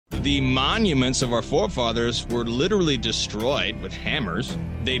The monuments of our forefathers were literally destroyed with hammers.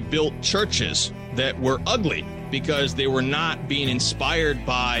 They built churches that were ugly because they were not being inspired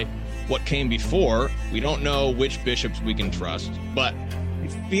by what came before. We don't know which bishops we can trust, but I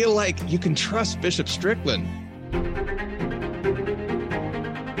feel like you can trust Bishop Strickland.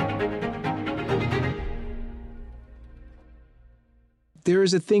 There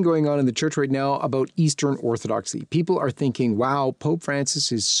is a thing going on in the church right now about Eastern Orthodoxy. People are thinking, wow, Pope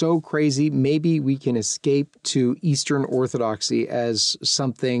Francis is so crazy. Maybe we can escape to Eastern Orthodoxy as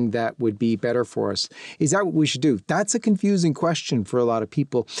something that would be better for us. Is that what we should do? That's a confusing question for a lot of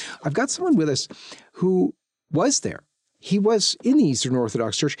people. I've got someone with us who was there. He was in the Eastern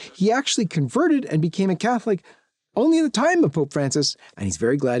Orthodox Church. He actually converted and became a Catholic only in the time of Pope Francis, and he's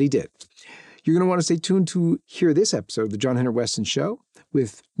very glad he did. You're going to want to stay tuned to hear this episode of the John Henry Weston Show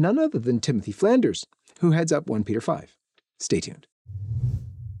with none other than Timothy Flanders, who heads up 1 Peter 5. Stay tuned.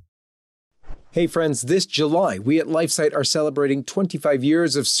 Hey friends, this July, we at LifeSite are celebrating 25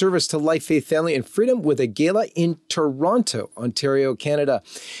 years of service to life, faith, family, and freedom with a gala in Toronto, Ontario, Canada.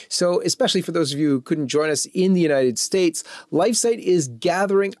 So especially for those of you who couldn't join us in the United States, LifeSite is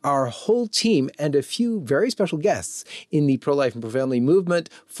gathering our whole team and a few very special guests in the pro-life and pro-family movement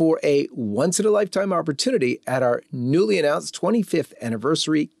for a once-in-a-lifetime opportunity at our newly announced 25th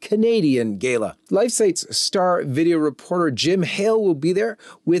anniversary Canadian Gala. LifeSite's star video reporter Jim Hale will be there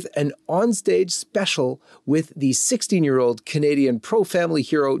with an onstage special with the 16-year-old Canadian pro-family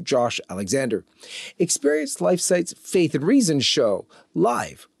hero Josh Alexander. Experience LifeSite's Faith and Reason show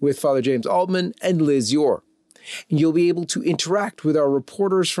live with Father James Altman and Liz Yore. And you'll be able to interact with our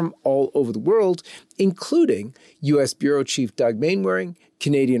reporters from all over the world, including U.S. Bureau Chief Doug Mainwaring,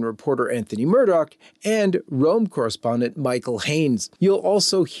 Canadian reporter Anthony Murdoch, and Rome correspondent Michael Haynes. You'll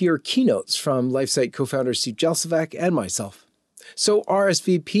also hear keynotes from LifeSite co-founder Steve Jelsovac and myself. So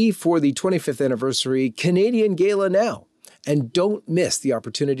RSVP for the 25th anniversary Canadian Gala now. And don't miss the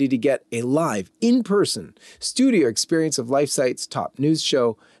opportunity to get a live, in-person studio experience of LifeSite's top news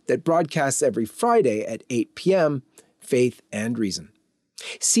show that broadcasts every Friday at 8 p.m., Faith and Reason.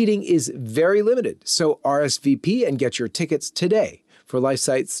 Seating is very limited, so RSVP and get your tickets today for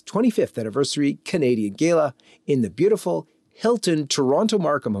LifeSite's 25th anniversary Canadian Gala in the beautiful Hilton Toronto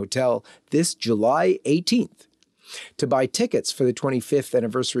Markham Hotel this July 18th. To buy tickets for the 25th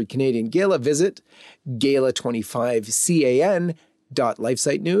anniversary Canadian Gala, visit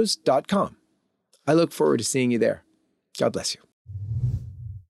gala25can.lifesitenews.com. I look forward to seeing you there. God bless you.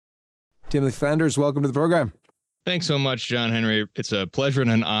 Timothy Flanders, welcome to the program. Thanks so much, John Henry. It's a pleasure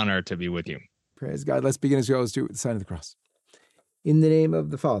and an honor to be with you. Praise God. Let's begin as we always do with the sign of the cross. In the name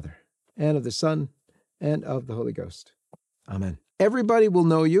of the Father, and of the Son, and of the Holy Ghost. Amen. Everybody will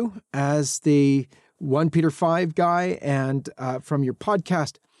know you as the 1 Peter 5 guy, and from your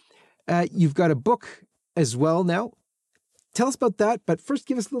podcast, you've got a book as well now. Tell us about that, but first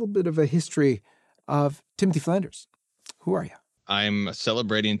give us a little bit of a history of Timothy Flanders. Who are you? I'm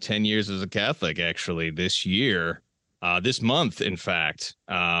celebrating 10 years as a Catholic, actually, this year. This month, in fact.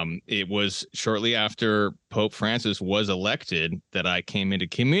 It was shortly after Pope Francis was elected that I came into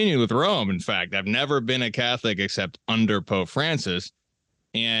communion with Rome. In fact, I've never been a Catholic except under Pope Francis.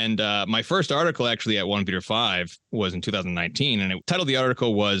 And my first article actually at 1 Peter 5 was in 2019. And the title of the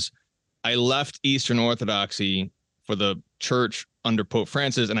article was, I left Eastern Orthodoxy for the church under Pope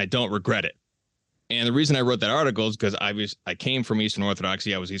Francis, and I don't regret it. And the reason I wrote that article is because I came from Eastern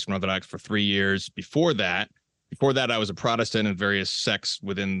Orthodoxy. I was Eastern Orthodox for 3 years before that. Before that, I was a Protestant in various sects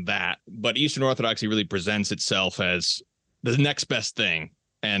within that. But Eastern Orthodoxy really presents itself as the next best thing.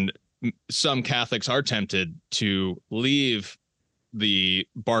 And some Catholics are tempted to leave the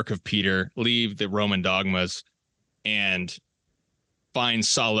bark of Peter, leave the Roman dogmas, and find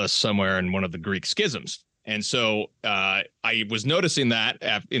solace somewhere in one of the Greek schisms. And so I was noticing that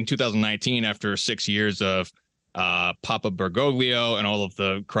in 2019, after 6 years of Papa Bergoglio and all of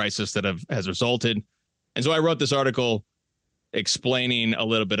the crisis that has resulted. And so I wrote this article explaining a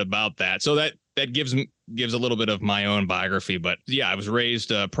little bit about that. So that gives a little bit of my own biography. But yeah, I was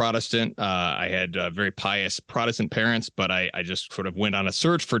raised Protestant. I had very pious Protestant parents, but I just sort of went on a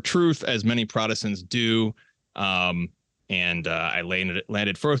search for truth, as many Protestants do. And I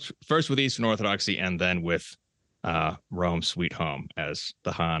landed first with Eastern Orthodoxy and then with Rome Sweet Home, as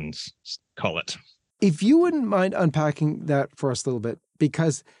the Hans call it. If you wouldn't mind unpacking that for us a little bit,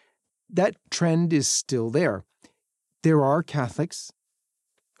 because that trend is still there. There are Catholics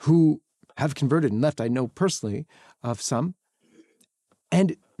who have converted and left. I know personally of some,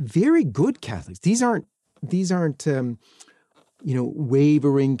 and very good Catholics. These aren't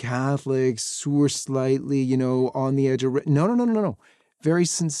wavering Catholics who are slightly, on the edge of. No. very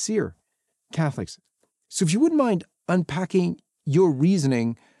sincere Catholics. So if you wouldn't mind unpacking your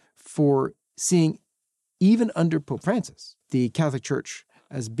reasoning for seeing, even under Pope Francis, the Catholic Church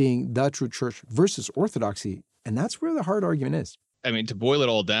as being the true church versus Orthodoxy. And that's where the hard argument is. I mean, to boil it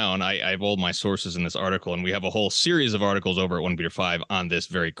all down, I have all my sources in this article, and we have a whole series of articles over at 1 Peter 5 on this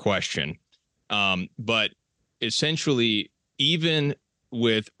very question. But essentially, even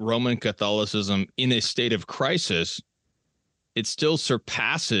with Roman Catholicism in a state of crisis, it still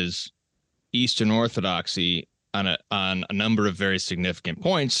surpasses Eastern Orthodoxy on a number of very significant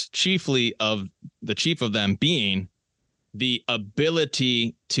points, chiefly of the chief of them being the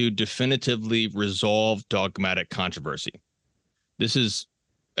ability to definitively resolve dogmatic controversy. This is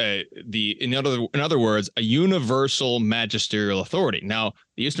in other words, a universal magisterial authority. Now,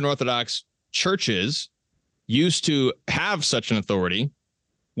 the Eastern Orthodox churches used to have such an authority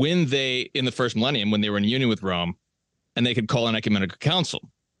when they, in the first millennium, when they were in union with Rome, and they could call an ecumenical council.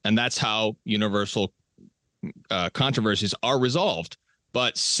 And that's how universal controversies are resolved.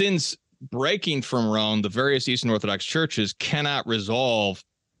 But since breaking from Rome, the various Eastern Orthodox churches cannot resolve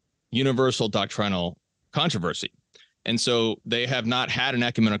universal doctrinal controversy. And so they have not had an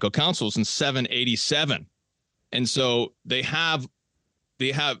ecumenical council since 787. And so we have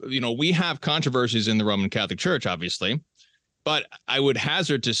controversies in the Roman Catholic Church, obviously, but I would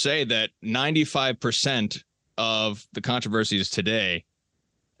hazard to say that 95% of the controversies today,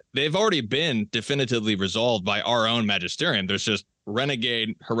 they've already been definitively resolved by our own magisterium. There's just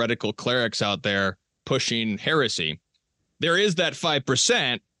renegade heretical clerics out there pushing heresy. There is that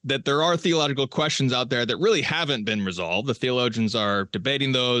 5% that there are theological questions out there that really haven't been resolved. The theologians are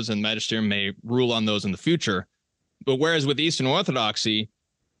debating those, and magisterium may rule on those in the future. But whereas with Eastern Orthodoxy,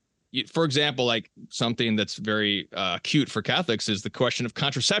 for example, like something that's very acute for Catholics is the question of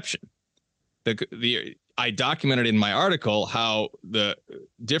contraception. I documented in my article how the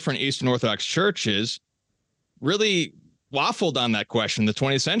different Eastern Orthodox churches really waffled on that question in the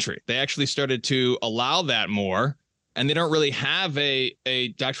 20th century. They actually started to allow that more, and they don't really have a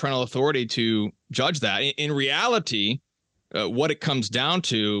doctrinal authority to judge that. In reality, what it comes down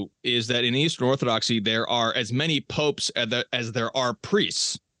to is that in Eastern Orthodoxy, there are as many popes as there are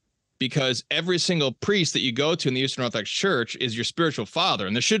priests, because every single priest that you go to in the Eastern Orthodox Church is your spiritual father.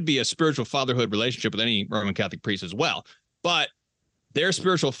 And there should be a spiritual fatherhood relationship with any Roman Catholic priest as well. But their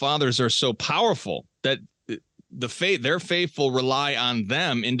spiritual fathers are so powerful that their faithful rely on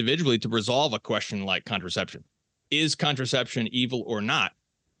them individually to resolve a question like contraception. Is contraception evil or not?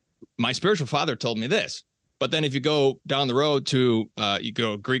 My spiritual father told me this. But then if you go down the road to, you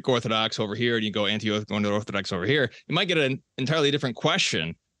go Greek Orthodox over here, and you go Orthodox over here, you might get an entirely different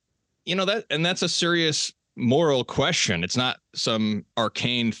question. That's a serious moral question. It's not some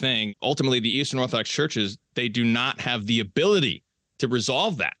arcane thing. Ultimately, the Eastern Orthodox churches, they do not have the ability to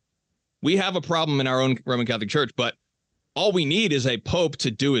resolve that. We have a problem in our own Roman Catholic Church, but all we need is a pope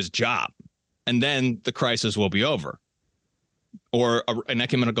to do his job, and then the crisis will be over. Or an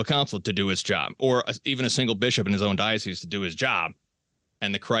ecumenical council to do its job, or even a single bishop in his own diocese to do his job,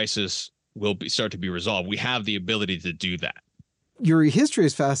 and the crisis will start to be resolved. We have the ability to do that. Your history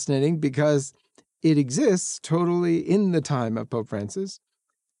is fascinating because it exists totally in the time of Pope Francis,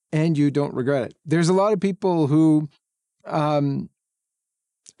 and you don't regret it. There's a lot of people who,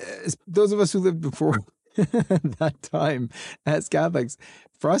 those of us who lived before that time as Catholics,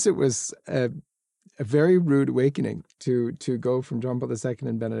 for us it was a very rude awakening to go from John Paul II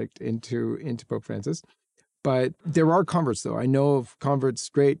and Benedict into Pope Francis. But there are converts, though. I know of converts,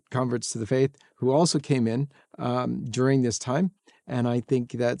 great converts to the faith, who also came in during this time. And I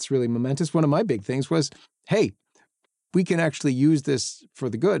think that's really momentous. One of my big things was, hey, we can actually use this for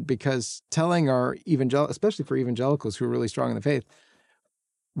the good, because telling our especially for evangelicals who are really strong in the faith,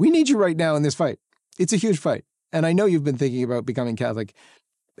 we need you right now in this fight. It's a huge fight. And I know you've been thinking about becoming Catholic,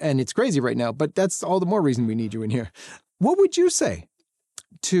 and it's crazy right now, but that's all the more reason we need you in here. What would you say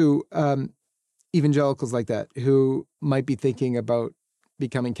to evangelicals like that who might be thinking about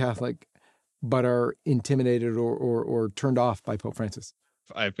becoming Catholic but are intimidated or turned off by Pope Francis?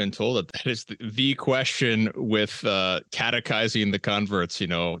 I've been told that is the question with catechizing the converts.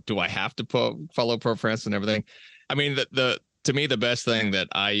 Do I have to follow Pope Francis and everything? I mean, to me, the best thing that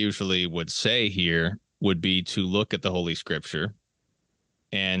I usually would say here would be to look at the Holy Scripture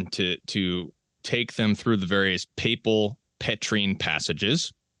and to take them through the various papal Petrine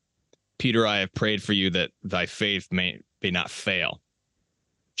passages. Peter, I have prayed for you that thy faith may not fail.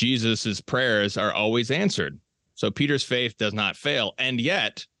 Jesus's prayers are always answered. So Peter's faith does not fail. And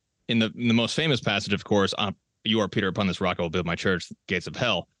yet, in the most famous passage, of course, you are Peter, upon this rock I will build my church, the gates of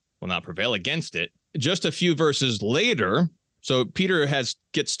hell will not prevail against it. Just a few verses later, So Peter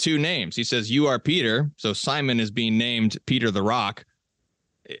gets two names. He says, "You are Peter." So Simon is being named Peter the Rock,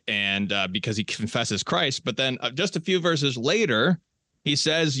 and because he confesses Christ. But then just a few verses later, he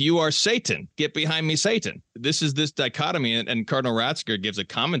says, "You are Satan. Get behind me, Satan." This is this dichotomy, and Cardinal Ratzinger gives a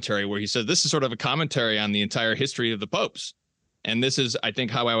commentary where he says this is sort of a commentary on the entire history of the popes. And this is, I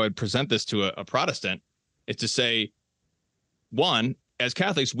think, how I would present this to a Protestant, is to say, one, as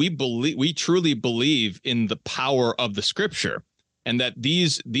Catholics, we truly believe in the power of the Scripture, and that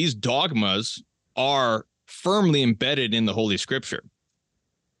these dogmas are firmly embedded in the Holy Scripture.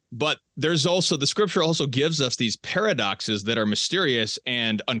 But there's also, the Scripture also gives us these paradoxes that are mysterious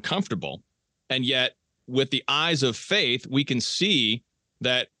and uncomfortable. And yet, with the eyes of faith, we can see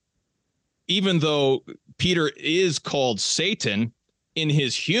that even though Peter is called Satan in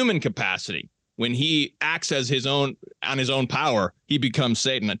his human capacity, when he acts as on his own power, he becomes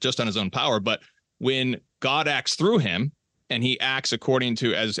Satan, not just on his own power. But when God acts through him, and he acts according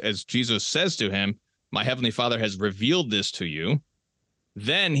to, as Jesus says to him, "My heavenly Father has revealed this to you,"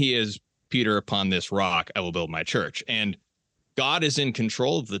 then he is, "Peter, upon this rock I will build my church." And God is in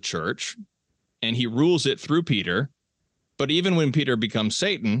control of the church, and he rules it through Peter. But even when Peter becomes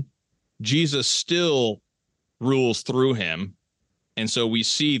Satan, Jesus still rules through him. And so we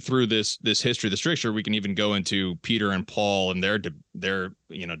see through this history of the Scripture, we can even go into Peter and Paul and their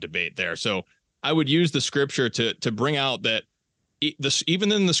debate there. So I would use the Scripture to bring out that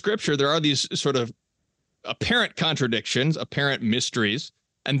even in the Scripture, there are these sort of apparent contradictions, apparent mysteries.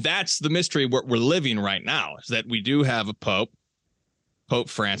 And that's the mystery we're living right now, is that we do have a Pope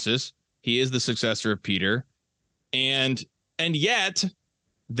Francis. He is the successor of Peter. And yet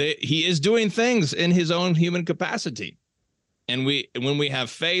he is doing things in his own human capacity. And when we have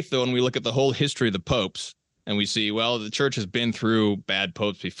faith, though, and we look at the whole history of the popes, and we see, well, the church has been through bad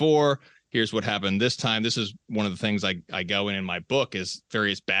popes before. Here's what happened this time. This is one of the things I go in my book, is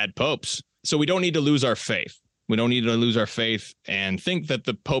various bad popes. So we don't need to lose our faith. We don't need to lose our faith and think that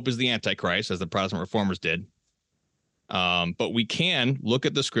the Pope is the Antichrist, as the Protestant reformers did. But we can look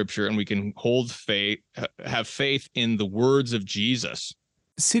at the Scripture, and we can have faith in the words of Jesus.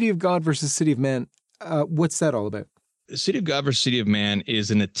 City of God versus City of Man. What's that all about? The City of God versus City of Man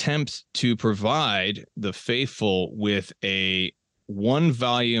is an attempt to provide the faithful with a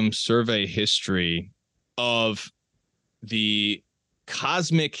one-volume survey history of the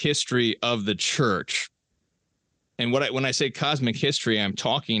cosmic history of the church. And when I say cosmic history, I'm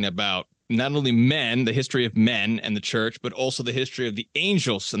talking about not only men, the history of men and the church, but also the history of the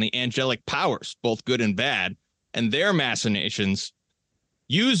angels and the angelic powers, both good and bad, and their machinations,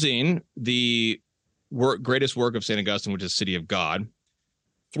 using the greatest work of St. Augustine, which is City of God,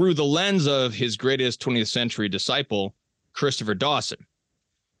 through the lens of his greatest 20th century disciple, Christopher Dawson.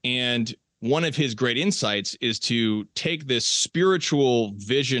 And one of his great insights is to take this spiritual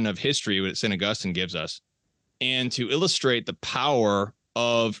vision of history that St. Augustine gives us, and to illustrate the power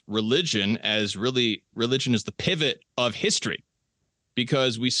of religion, as really religion is the pivot of history,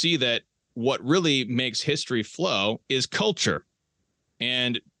 because we see that what really makes history flow is culture.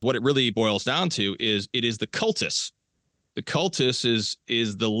 And what it really boils down to is it is the cultus. The cultus is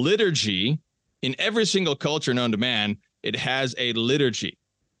the liturgy. In every single culture known to man, it has a liturgy.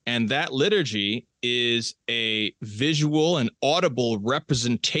 And that liturgy is a visual and audible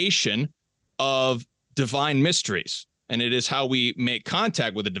representation of divine mysteries. And it is how we make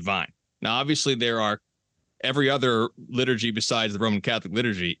contact with the divine. Now, obviously, every other liturgy besides the Roman Catholic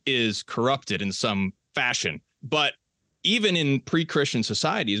liturgy is corrupted in some fashion. But even in pre-Christian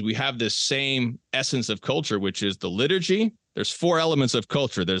societies, we have this same essence of culture, which is the liturgy. There's four elements of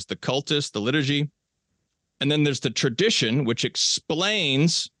culture. There's the cultus, the liturgy, and then there's the tradition, which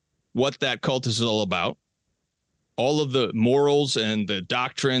explains what that cultus is all about. All of the morals and the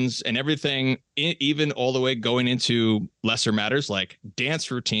doctrines and everything, even all the way going into lesser matters like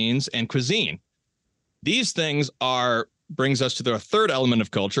dance routines and cuisine. These things brings us to the third element of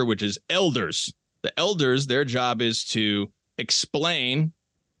culture, which is elders. The elders, their job is to explain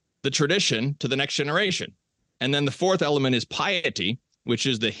the tradition to the next generation. And then the fourth element is piety, which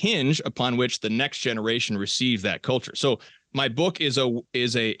is the hinge upon which the next generation receives that culture. So my book is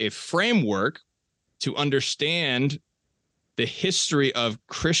a framework to understand the history of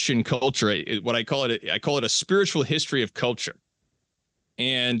Christian culture. What I call it a spiritual history of culture.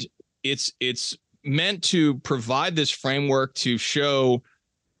 And it's meant to provide this framework to show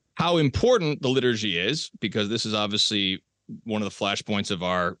how important the liturgy is, because this is obviously one of the flashpoints of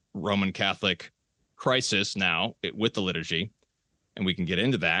our Roman Catholic crisis now with the liturgy, and we can get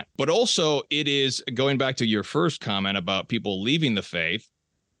into that. But also, it is, going back to your first comment about people leaving the faith,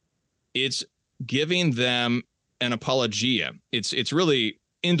 it's giving them an apologia. It's really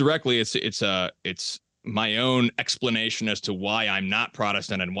indirectly it's my own explanation as to why I'm not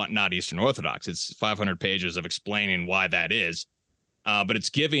Protestant and what not Eastern Orthodox. It's 500 pages of explaining why that is. But it's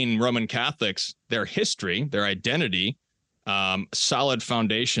giving Roman Catholics their history, their identity, solid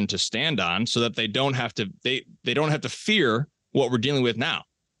foundation to stand on, so that they don't have to fear what we're dealing with now,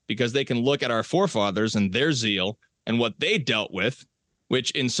 because they can look at our forefathers and their zeal and what they dealt with,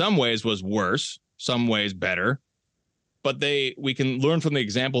 which in some ways was worse, some ways better. But we can learn from the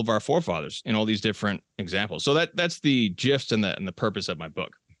example of our forefathers in all these different examples. So that's the gist and the purpose of my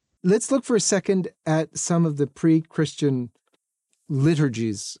book. Let's look for a second at some of the pre-Christian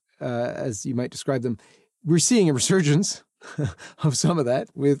liturgies, as you might describe them. We're seeing a resurgence of some of that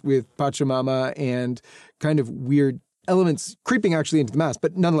with Pachamama and kind of weird elements creeping actually into the Mass.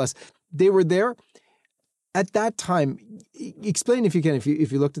 But nonetheless, they were there at that time. Explain, if you can, if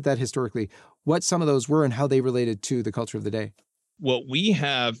you looked at that historically, what some of those were and how they related to the culture of the day. What we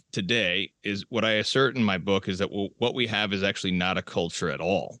have today is what I assert in my book is that what we have is actually not a culture at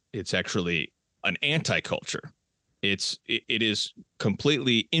all. It's actually an anti-culture. It is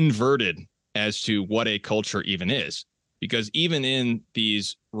completely inverted as to what a culture even is, because even in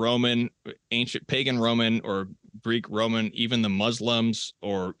these Roman, ancient pagan Roman or Greek Roman, even the Muslims,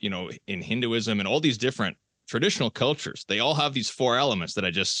 or, in Hinduism and all these different traditional cultures, they all have these four elements that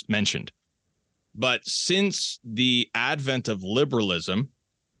I just mentioned. But since the advent of liberalism,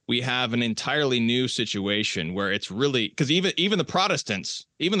 we have an entirely new situation where it's really, because even the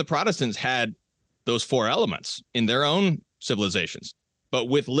Protestants had those four elements in their own civilizations. But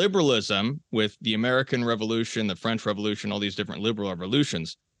with liberalism, with the American Revolution, the French Revolution, all these different liberal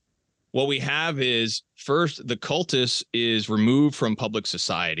revolutions, what we have is, first, the cultus is removed from public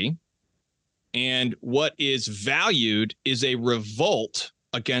society. And what is valued is a revolt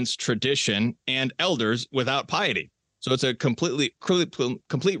against tradition and elders without piety. So it's a complete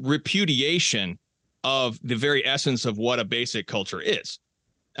repudiation of the very essence of what a basic culture is.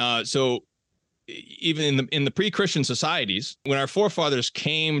 So even in the pre-Christian societies, when our forefathers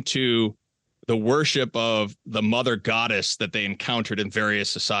came to the worship of the mother goddess that they encountered in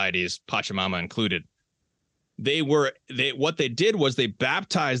various societies, Pachamama included, what they did was they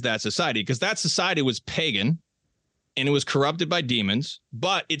baptized that society, because that society was pagan and it was corrupted by demons,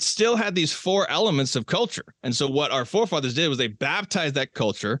 but it still had these four elements of culture. And so what our forefathers did was they baptized that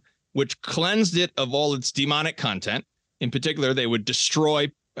culture, which cleansed it of all its demonic content. In particular, they would destroy,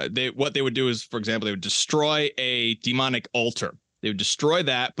 what they would do is, for example, they would destroy a demonic altar. They would destroy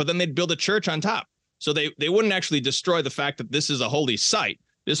that, but then they'd build a church on top. So they wouldn't actually destroy the fact that this is a holy site.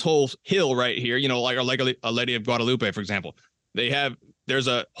 This whole hill right here, like a Lady of Guadalupe, for example, there's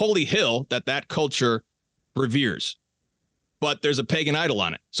a holy hill that culture reveres, but there's a pagan idol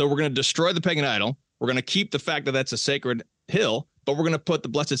on it. So we're going to destroy the pagan idol. We're going to keep the fact that that's a sacred hill, but we're going to put the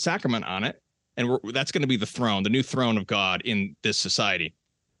Blessed Sacrament on it. And that's going to be the throne, the new throne of God in this society.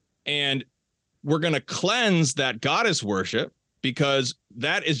 And we're going to cleanse that goddess worship, because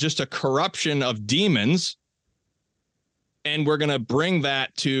that is just a corruption of demons. And we're going to bring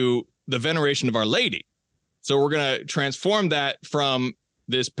that to the veneration of Our Lady. So we're going to transform that from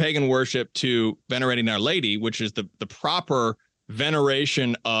this pagan worship to venerating Our Lady, which is the proper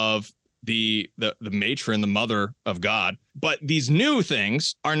veneration of the matron, the mother of God. But these new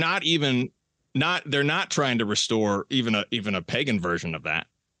things are they're not trying to restore even a pagan version of that.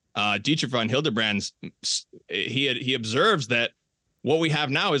 Dietrich von Hildebrand, he observes that what we have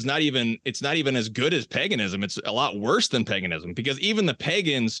now is not even as good as paganism. It's a lot worse than paganism, because even the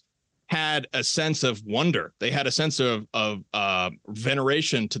pagans had a sense of wonder. They had a sense of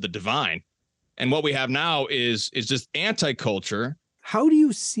veneration to the divine. And what we have now is just anti-culture. How do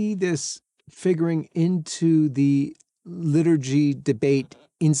you see this figuring into the liturgy debate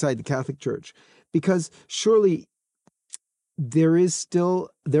inside the Catholic Church? Because surely there are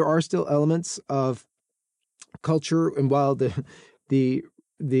still elements of culture, and while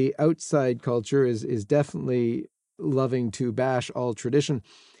the outside culture is definitely loving to bash all tradition,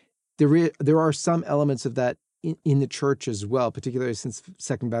 there are some elements of that in the church as well, particularly since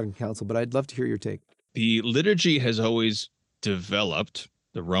Second Vatican Council. But I'd love to hear your take. The liturgy has always developed,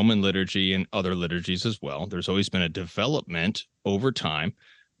 the Roman liturgy and other liturgies as well. There's always been a development over time.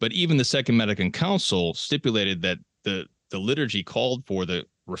 But even the Second Vatican Council stipulated that the liturgy the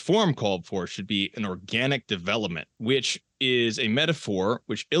reform called for should be an organic development, which is a metaphor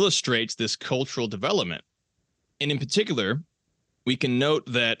which illustrates this cultural development. And in particular, we can note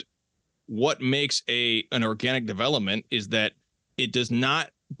that what makes an organic development is that it does not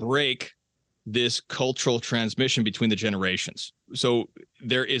break this cultural transmission between the generations. So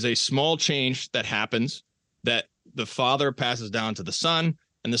there is a small change that happens that the father passes down to the son,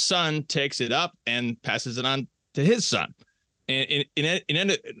 and the son takes it up and passes it on to his son. And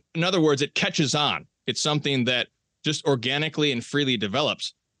in other words, it catches on. It's something that just organically and freely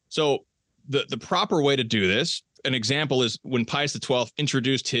develops. So the proper way to do this, an example is when Pius XII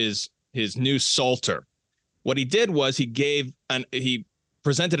introduced his new Psalter. What he did was he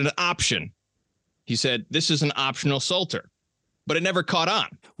presented an option. He said, this is an optional Psalter, but it never caught on.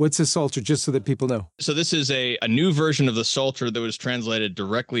 What's a Psalter, just so that people know? So this is a new version of the Psalter that was translated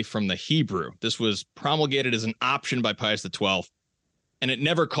directly from the Hebrew. This was promulgated as an option by Pius XII, and it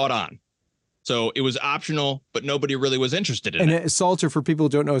never caught on. So it was optional, but nobody really was interested in it. And a Psalter, for people who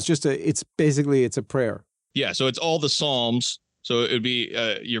don't know, it's basically a prayer. Yeah, so it's all the Psalms. So it would be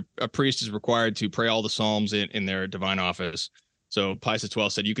a priest is required to pray all the Psalms in their divine office. So Pius XII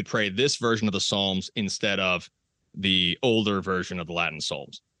said you could pray this version of the Psalms instead of the older version of the Latin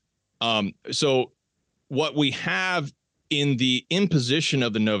Psalms. So what we have in the imposition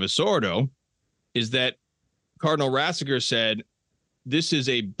of the Novus Ordo is that Cardinal Ratzinger said this is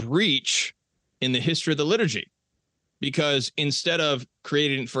a breach in the history of the liturgy, because instead of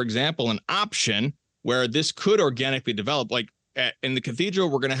creating, for example, an option where this could organically develop, like in the cathedral,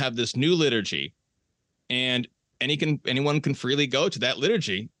 we're going to have this new liturgy, and anyone can freely go to that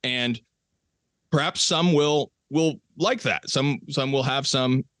liturgy, and perhaps some will like that. Some will have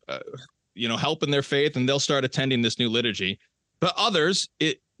some help in their faith, and they'll start attending this new liturgy. But others,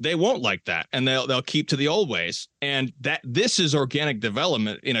 they won't like that, and they'll keep to the old ways. And this is organic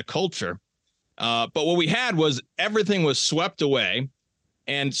development in a culture. But what we had was everything was swept away,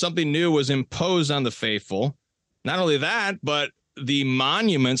 and something new was imposed on the faithful. Not only that, but the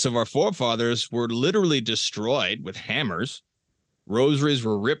monuments of our forefathers were literally destroyed with hammers. Rosaries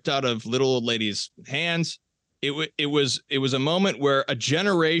were ripped out of little old ladies' hands. It was a moment where a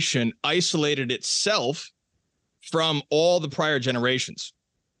generation isolated itself from all the prior generations,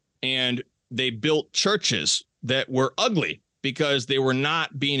 and they built churches that were ugly because they were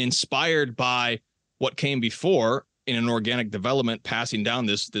not being inspired by what came before in an organic development, passing down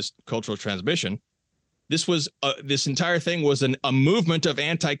this cultural transmission. This entire thing was a movement of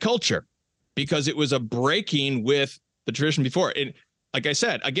anti-culture, because it was a breaking with the tradition before. And like I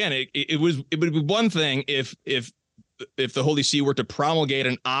said, again, it would be one thing if the Holy See were to promulgate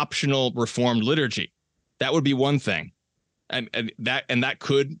an optional Reformed liturgy. That would be one thing, and that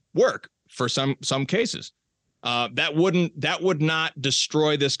could work for some cases. That would not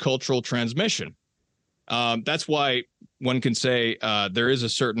destroy this cultural transmission. That's why one can say there is a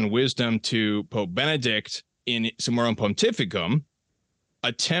certain wisdom to Pope Benedict in Summorum Pontificum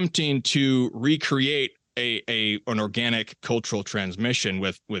attempting to recreate an organic cultural transmission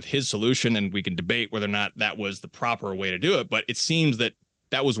with his solution, and we can debate whether or not that was the proper way to do it, but it seems that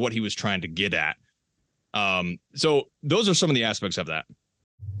was what he was trying to get at. So those are some of the aspects of that.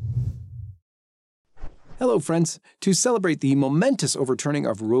 Hello, friends. To celebrate the momentous overturning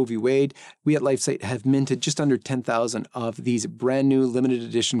of Roe v. Wade, we at LifeSite have minted just under 10,000 of these brand new limited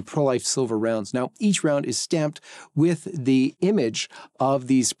edition pro-life silver rounds. Now, each round is stamped with the image of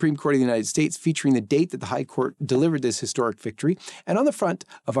the Supreme Court of the United States, featuring the date that the High Court delivered this historic victory. And on the front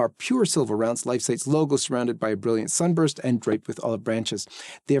of our pure silver rounds, LifeSite's logo surrounded by a brilliant sunburst and draped with olive branches.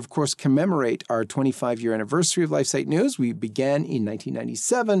 They, of course, commemorate our 25-year anniversary of LifeSite News. We began in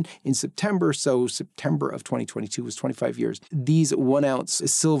 1997 in September, so September of 2022 was 25 years. These 1-ounce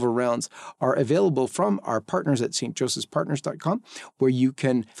silver rounds are available from our partners at stjosephspartners.com, where you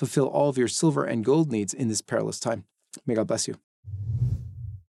can fulfill all of your silver and gold needs in this perilous time. May God bless you.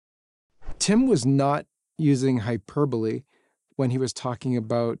 Tim was not using hyperbole when he was talking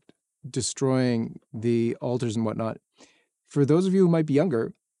about destroying the altars and whatnot. For those of you who might be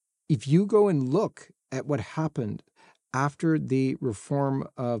younger, if you go and look at what happened after the reform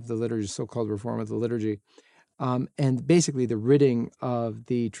of the liturgy, so-called reform of the liturgy, and basically the ridding of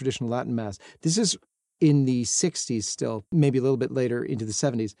the traditional Latin Mass. This is in the 60s still, maybe a little bit later into the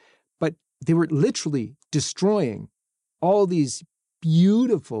 70s, but they were literally destroying all these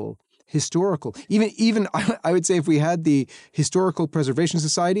beautiful historical, even I would say if we had the historical preservation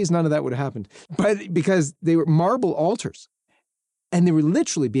societies, none of that would have happened. But because they were marble altars, and they were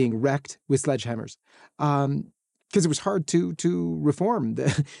literally being wrecked with sledgehammers. Because it was hard to reform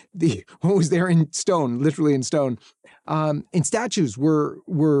the what was there in stone, literally in stone. And statues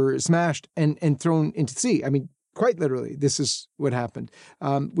were smashed and thrown into the sea. I mean, quite literally, this is what happened.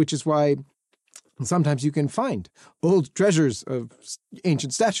 Which is why sometimes you can find old treasures of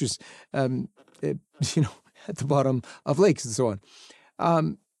ancient statues, at the bottom of lakes and so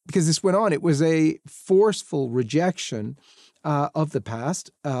on. Because this went on, it was a forceful rejection of the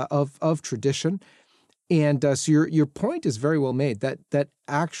past, of tradition. And so your point is very well made, that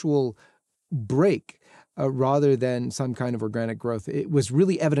actual break rather than some kind of organic growth, it was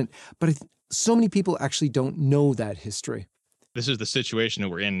really evident. But so many people actually don't know that history. This is the situation that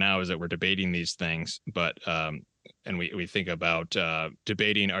we're in now, is that we're debating these things, but and we think about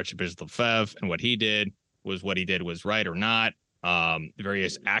debating Archbishop Lefebvre and what he did was right or not,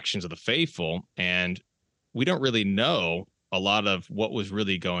 various actions of the faithful, and we don't really know a lot of what was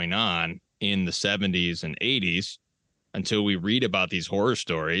really going on in the 70s and 80s until we read about these horror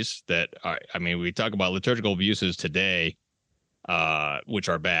stories that are, I mean, we talk about liturgical abuses today, which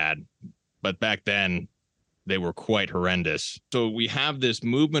are bad, but back then they were quite horrendous. So we have this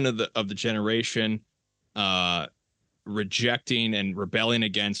movement of the generation rejecting and rebelling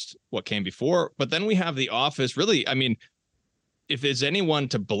against what came before. But then we have the office. Really, I mean, if there's anyone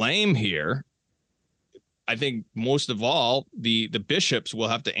to blame here, I think most of all the bishops will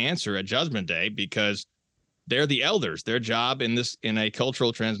have to answer at Judgment Day, because they're the elders. Their job in a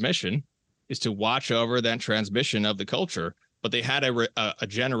cultural transmission is to watch over that transmission of the culture. But they had a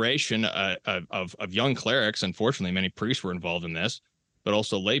generation of young clerics. Unfortunately, many priests were involved in this, but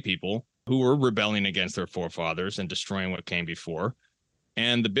also lay people who were rebelling against their forefathers and destroying what came before.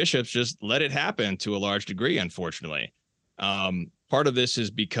 And the bishops just let it happen to a large degree, unfortunately. Part of this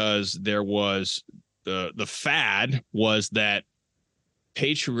is because there was the fad was that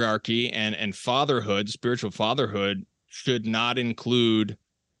patriarchy and fatherhood, spiritual fatherhood, should not include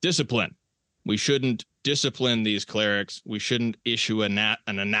discipline. We shouldn't discipline these clerics. We shouldn't issue an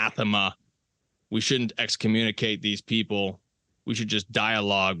anathema. We shouldn't excommunicate these people. We should just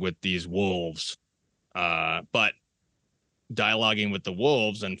dialogue with these wolves. But dialoguing with the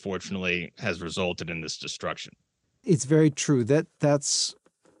wolves, unfortunately, has resulted in this destruction. It's very true. That's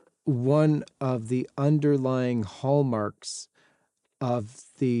one of the underlying hallmarks of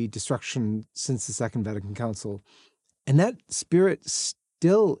the destruction since the Second Vatican Council. And that spirit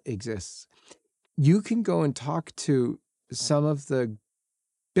still exists. You can go and talk to some of the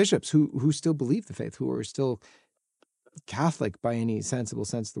bishops who still believe the faith, who are still Catholic by any sensible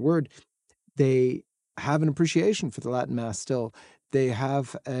sense of the word. They have an appreciation for the Latin Mass still. They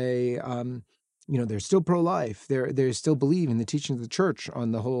have they're still pro-life. They still believe in the teaching of the church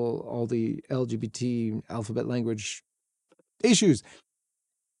on the whole, all the LGBT alphabet language issues.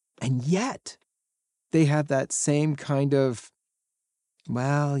 And yet they have that same kind of,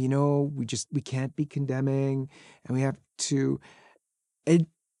 well, we can't be condemning, and we have to. And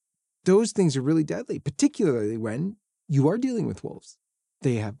those things are really deadly, particularly when you are dealing with wolves.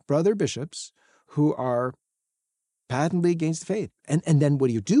 They have brother bishops who are patently against the faith. And then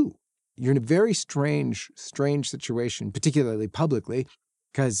what do? You're in a very strange situation, particularly publicly,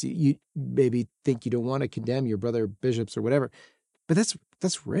 because you maybe think you don't want to condemn your brother bishops or whatever. But that's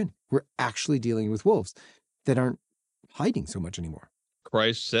what we're in. We're actually dealing with wolves that aren't hiding so much anymore.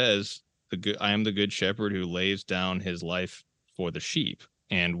 Christ says, I am the good shepherd who lays down his life for the sheep.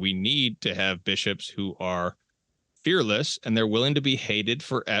 And we need to have bishops who are fearless, and they're willing to be hated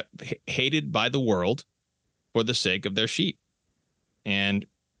by the world for the sake of their sheep, and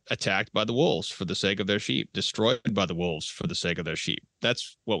attacked by the wolves for the sake of their sheep, destroyed by the wolves for the sake of their sheep.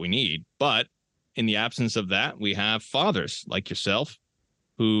 That's what we need. But in the absence of that, we have fathers like yourself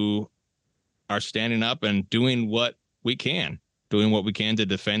who are standing up and doing what we can to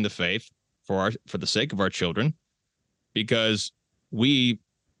defend the faith for the sake of our children, because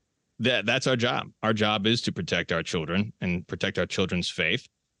that's our job. Our job is to protect our children and protect our children's faith.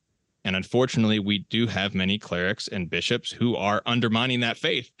 And unfortunately, we do have many clerics and bishops who are undermining that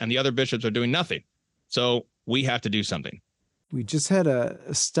faith, and the other bishops are doing nothing. So we have to do something. We just had a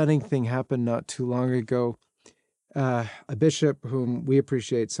stunning thing happen not too long ago. A bishop whom we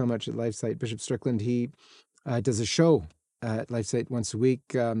appreciate so much at LifeSite, Bishop Strickland, he does a show at LifeSite once a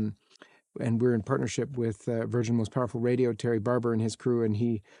week. And we're in partnership with Virgin Most Powerful Radio, Terry Barber and his crew, and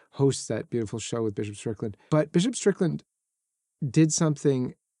he hosts that beautiful show with Bishop Strickland. But Bishop Strickland did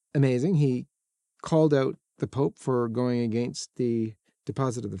something amazing. He called out the Pope for going against the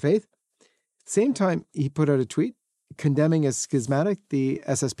deposit of the faith. At the same time, he put out a tweet condemning as schismatic the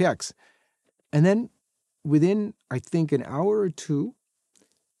SSPX. And then within, I think, an hour or two,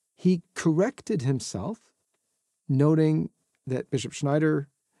 he corrected himself, noting that Bishop Schneider,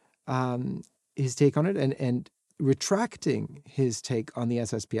 his take on it, and retracting his take on the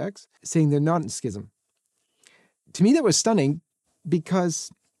SSPX, saying they're not in schism. To me, that was stunning,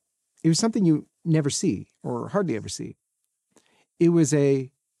 because it was something you never see, or hardly ever see. It was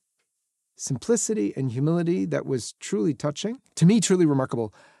a simplicity and humility that was truly touching. To me, truly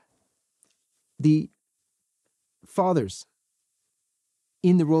remarkable. The fathers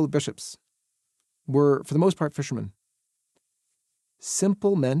in the role of bishops were, for the most part, fishermen.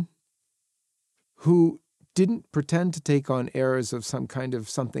 Simple men who didn't pretend to take on airs of some kind of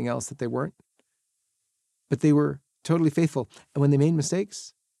something else that they weren't, but they were totally faithful. And when they made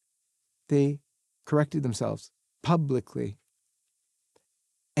mistakes, they corrected themselves publicly.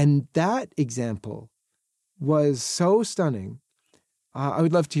 And that example was so stunning. I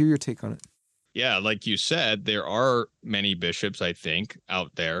would love to hear your take on it. Yeah, like you said, there are many bishops, I think,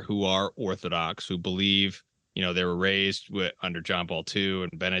 out there who are Orthodox, who believe, they were raised under John Paul II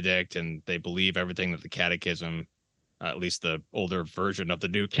and Benedict, and they believe everything that the Catechism, at least the older version of the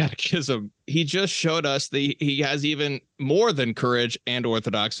new Catechism, he just showed us that he has even more than courage and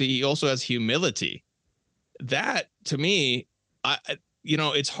orthodoxy. He also has humility. That, to me,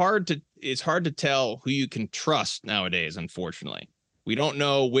 it's hard to tell who you can trust nowadays, unfortunately. We don't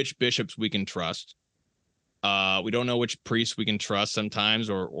know which bishops we can trust. We don't know which priests we can trust sometimes,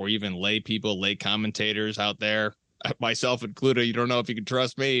 or even lay people, lay commentators out there, myself included. You don't know if you can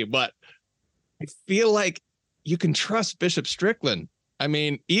trust me, but I feel like you can trust Bishop Strickland.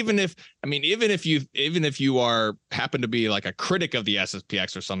 Even if you happen to be like a critic of the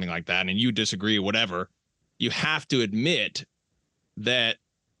SSPX or something like that, and you disagree, whatever, you have to admit that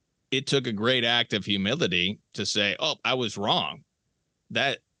it took a great act of humility to say, "Oh, I was wrong."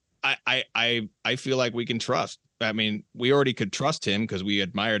 That I feel like we can trust. We already could trust him because we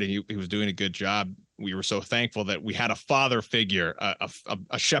admired him. He was doing a good job. We were so thankful that we had a father figure,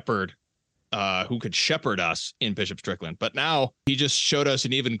 a shepherd, who could shepherd us in Bishop Strickland. But now he just showed us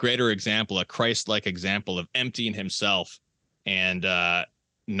an even greater example, a Christ-like example of emptying himself and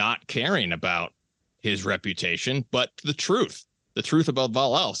not caring about his reputation, but the truth above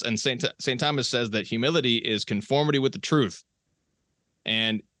all else. And St. Thomas says that humility is conformity with the truth.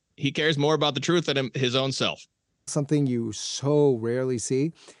 And he cares more about the truth than his own self. Something you so rarely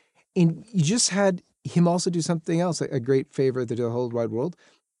see. And you just had him also do something else, a great favor to the whole wide world,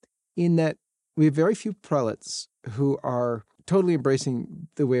 in that we have very few prelates who are totally embracing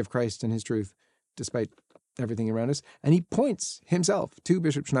the way of Christ and his truth, despite everything around us. And he points himself to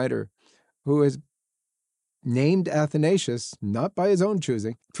Bishop Schneider, who is named Athanasius, not by his own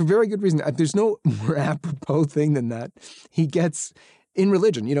choosing, for very good reason. There's no more apropos thing than that. He gets in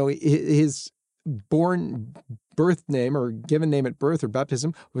religion, his birth name or given name at birth or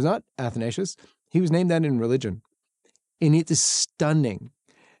baptism was not Athanasius. He was named that in religion. And it is stunning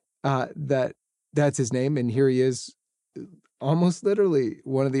that that's his name. And here he is, almost literally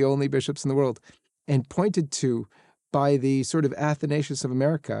one of the only bishops in the world, and pointed to by the sort of Athanasius of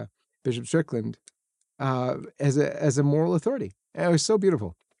America, Bishop Strickland, as a moral authority. And it was so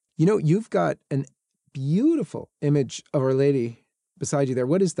beautiful. You've got an beautiful image of Our Lady beside you there.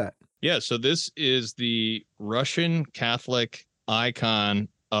 What is that? Yeah, so this is the Russian Catholic icon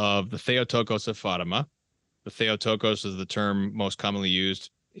of the Theotokos of Fatima. The Theotokos is the term most commonly used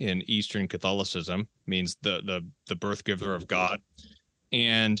in Eastern Catholicism, means the birth giver of God.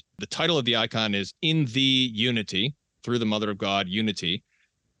 And the title of the icon is In Thee Unity, through the Mother of God, Unity.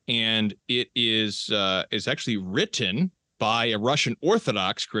 And it is actually written by a Russian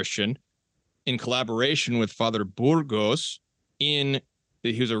Orthodox Christian in collaboration with Father Burgos, who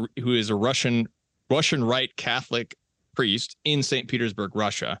is a Russian Rite Catholic priest in St. Petersburg,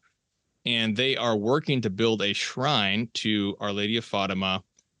 Russia. And they are working to build a shrine to Our Lady of Fatima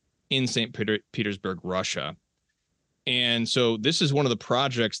in St. Petersburg, Russia. And so this is one of the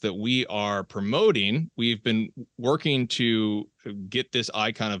projects that we are promoting. We've been working to get this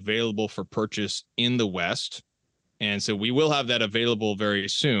icon available for purchase in the West. And so we will have that available very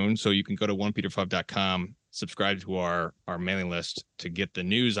soon. So you can go to 1peter5.com, subscribe to our mailing list to get the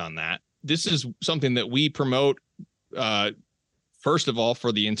news on that. This is something that we promote, first of all,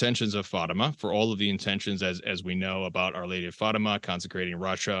 for the intentions of Fatima, for all of the intentions, as we know, about Our Lady of Fatima, consecrating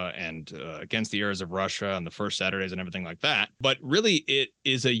Russia and against the errors of Russia on the first Saturdays and everything like that. But really, it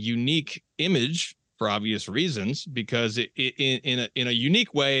is a unique image for obvious reasons, because it in a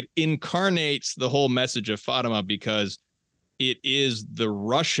unique way, it incarnates the whole message of Fatima, because it is the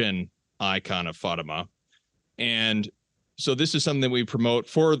Russian icon of Fatima. And so this is something that we promote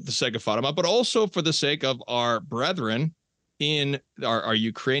for the sake of Fatima, but also for the sake of our brethren in our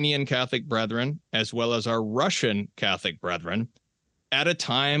Ukrainian Catholic brethren, as well as our Russian Catholic brethren, at a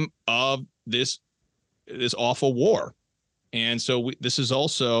time of this awful war. And so this is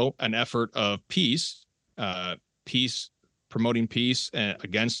also an effort of peace, promoting peace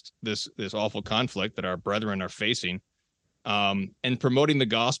against this awful conflict that our brethren are facing, and promoting the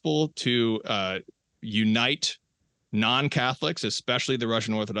gospel to unite non-Catholics, especially the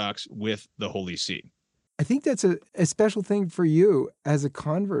Russian Orthodox, with the Holy See. I think that's a special thing for you as a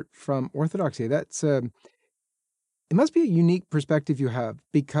convert from Orthodoxy. That's it must be a unique perspective you have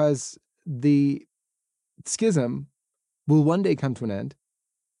because the schism will one day come to an end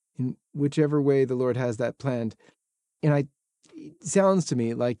in whichever way the Lord has that planned. And it sounds to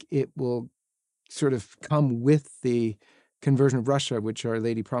me like it will sort of come with the conversion of Russia, which Our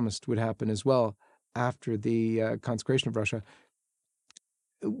Lady promised would happen as well after the consecration of Russia.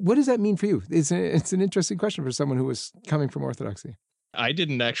 What does that mean for you? It's an interesting question for someone who was coming from Orthodoxy. I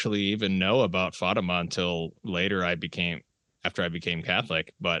didn't actually even know about Fatima until later after I became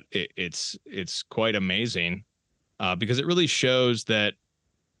Catholic, but it's quite amazing because it really shows that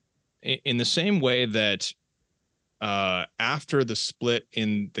in the same way that after the split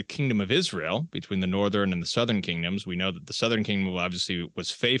in the kingdom of Israel between the northern and the southern kingdoms, we know that the southern kingdom obviously was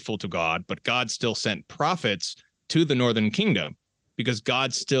faithful to God, but God still sent prophets to the northern kingdom because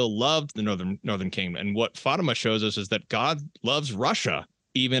God still loved the northern kingdom. And what Fatima shows us is that God loves Russia,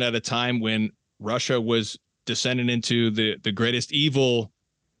 even at a time when Russia was descending into the greatest evil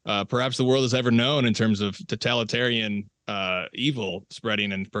perhaps the world has ever known in terms of totalitarian evil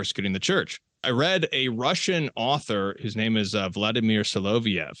spreading and persecuting the church. I read a Russian author whose name is Vladimir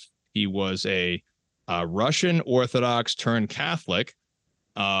Soloviev. He was a Russian Orthodox turned Catholic,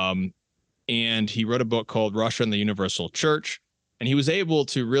 and he wrote a book called Russia and the Universal Church. And he was able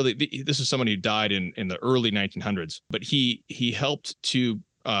to really, this is someone who died in the early 1900s, but he helped to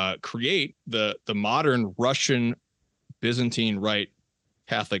create the modern Russian Byzantine Rite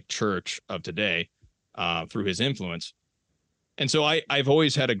Catholic Church of today through his influence. And so I've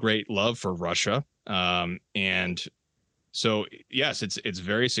always had a great love for Russia. And so, yes, it's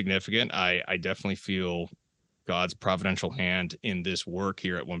very significant. I definitely feel God's providential hand in this work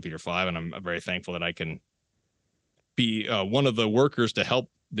here at 1 Peter 5. And I'm very thankful that I can be one of the workers to help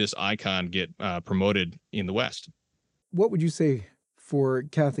this icon get promoted in the West. What would you say for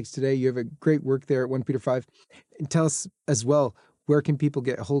Catholics today? You have a great work there at 1 Peter 5. And tell us as well, where can people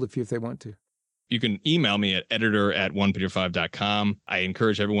get a hold of you if they want to? You can email me at editor@1peter5.com. I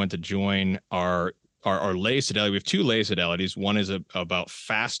encourage everyone to join our lay fidelity. We have two lay fidelities. One is about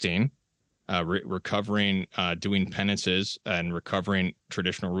fasting, recovering, doing penances, and recovering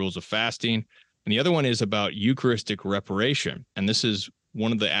traditional rules of fasting. And the other one is about Eucharistic reparation. And this is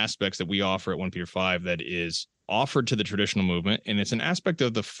one of the aspects that we offer at 1 Peter 5 that is offered to the traditional movement. And it's an aspect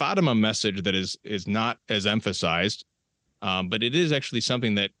of the Fatima message that is not as emphasized, but it is actually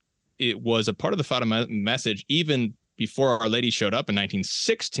something that it was a part of the Fatima message even before Our Lady showed up in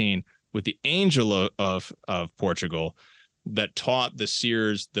 1916 with the Angel of Portugal that taught the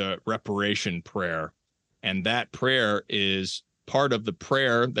seers the reparation prayer. And that prayer is part of the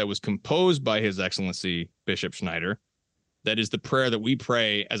prayer that was composed by His Excellency Bishop Schneider. That is the prayer that we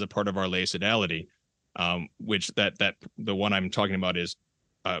pray as a part of our lay fidelity, which that the one I'm talking about is,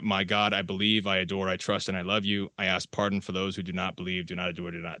 my God, I believe, I adore, I trust, and I love you. I ask pardon for those who do not believe, do not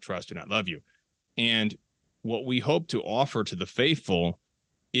adore, do not trust, do not love you. And what we hope to offer to the faithful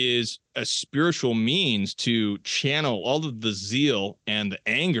is a spiritual means to channel all of the zeal and the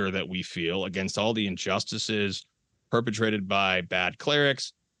anger that we feel against all the injustices perpetrated by bad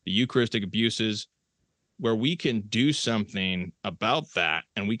clerics, the Eucharistic abuses, where we can do something about that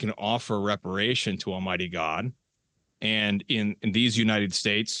and we can offer reparation to Almighty God. And in these United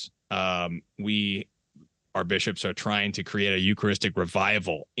States, our bishops are trying to create a Eucharistic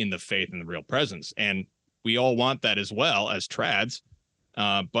revival in the faith and the real presence. And we all want that as well as trads.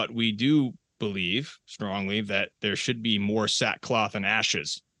 But we do believe strongly that there should be more sackcloth and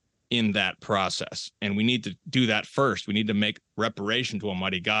ashes in that process. And we need to do that first. We need to make reparation to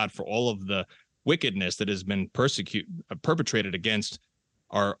Almighty God for all of the wickedness that has been perpetrated against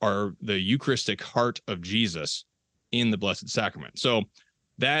the Eucharistic heart of Jesus in the Blessed Sacrament. So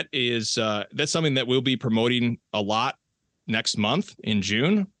that's something that we'll be promoting a lot next month in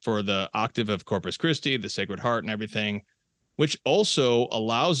June for the octave of Corpus Christi, the Sacred Heart and everything, which also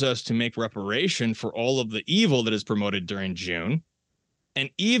allows us to make reparation for all of the evil that is promoted during June and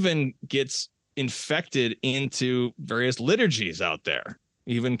even gets infected into various liturgies out there,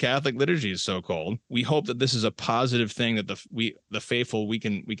 even Catholic liturgies, so-called. We hope that this is a positive thing, that the faithful, we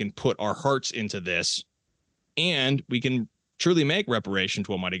can put our hearts into this, and we can truly make reparation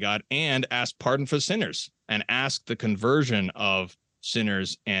to Almighty God and ask pardon for sinners and ask the conversion of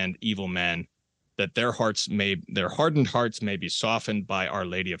sinners and evil men, that their hardened hearts may be softened by Our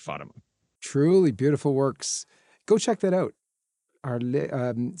Lady of Fatima. Truly beautiful works. Go check that out.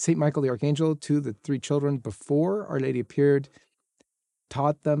 St. Michael the Archangel to the three children before Our Lady appeared,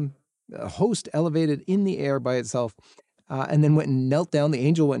 taught them, a host elevated in the air by itself. and then went and knelt down. The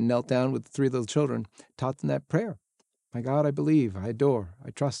angel went and knelt down with the three little children, taught them that prayer. My God, I believe, I adore,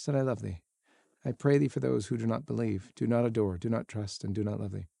 I trust, and I love thee. I pray thee for those who do not believe, do not adore, do not trust, and do not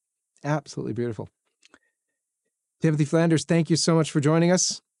love thee. Absolutely beautiful. Timothy Flanders, thank you so much for joining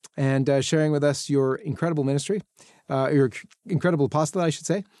us and sharing with us your incredible ministry, your incredible apostolate, I should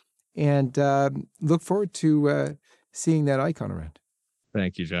say, and look forward to seeing that icon around.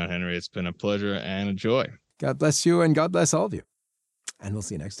 Thank you, John Henry. It's been a pleasure and a joy. God bless you, and God bless all of you. And we'll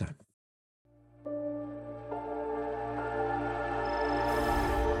see you next time.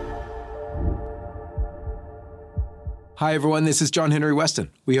 Hi, everyone. This is John Henry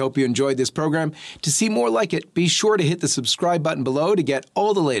Weston. We hope you enjoyed this program. To see more like it, be sure to hit the subscribe button below to get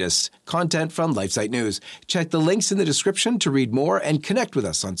all the latest content from LifeSite News. Check the links in the description to read more and connect with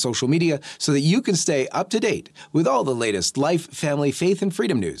us on social media so that you can stay up to date with all the latest life, family, faith, and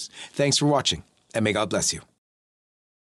freedom news. Thanks for watching, and may God bless you.